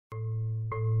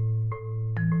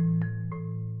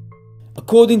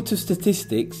According to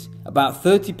statistics, about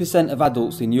 30% of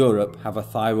adults in Europe have a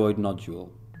thyroid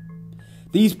nodule.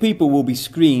 These people will be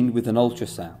screened with an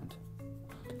ultrasound.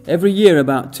 Every year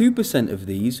about 2% of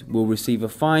these will receive a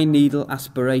fine needle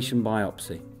aspiration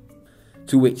biopsy,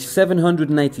 to which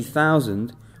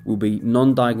 780,000 will be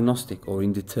non-diagnostic or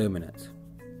indeterminate.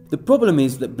 The problem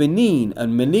is that benign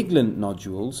and malignant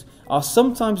nodules are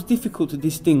sometimes difficult to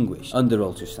distinguish under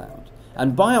ultrasound,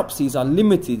 and biopsies are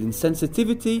limited in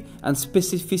sensitivity and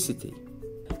specificity.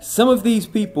 Some of these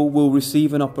people will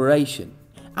receive an operation,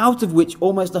 out of which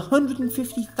almost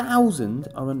 150,000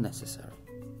 are unnecessary.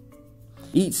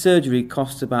 Each surgery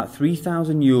costs about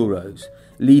 €3,000,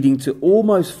 leading to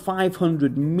almost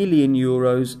 €500 million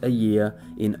a year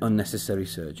in unnecessary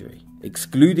surgery,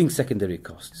 excluding secondary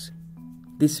costs.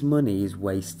 This money is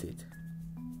wasted.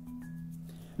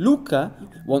 LUCA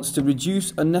wants to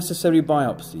reduce unnecessary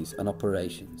biopsies and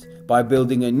operations by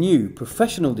building a new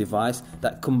professional device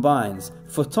that combines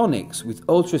photonics with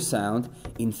ultrasound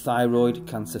in thyroid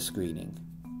cancer screening.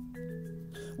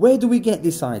 Where do we get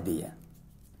this idea?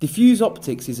 Diffuse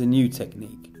optics is a new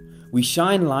technique. We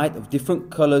shine light of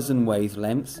different colours and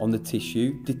wavelengths on the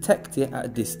tissue, detect it at a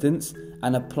distance,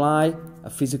 and apply a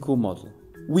physical model.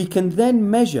 We can then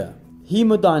measure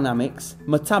hemodynamics,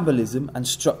 metabolism and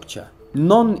structure,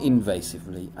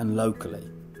 non-invasively and locally.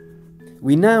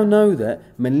 We now know that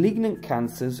malignant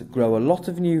cancers grow a lot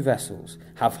of new vessels,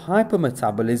 have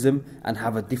hypermetabolism and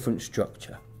have a different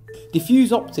structure.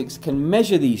 Diffuse optics can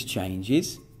measure these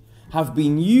changes, have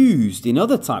been used in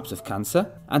other types of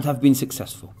cancer and have been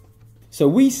successful. So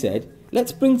we said,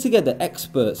 let's bring together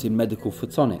experts in medical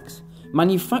photonics,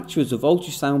 manufacturers of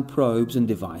ultrasound probes and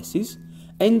devices,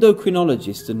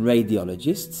 endocrinologists and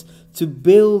radiologists to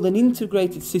build an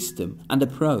integrated system and a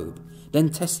probe, then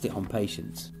test it on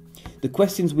patients. The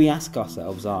questions we ask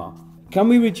ourselves are, can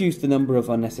we reduce the number of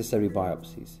unnecessary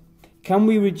biopsies? Can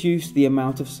we reduce the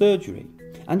amount of surgery?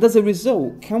 And as a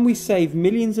result, can we save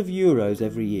millions of euros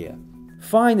every year?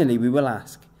 Finally, we will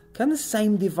ask, can the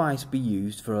same device be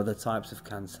used for other types of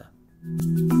cancer?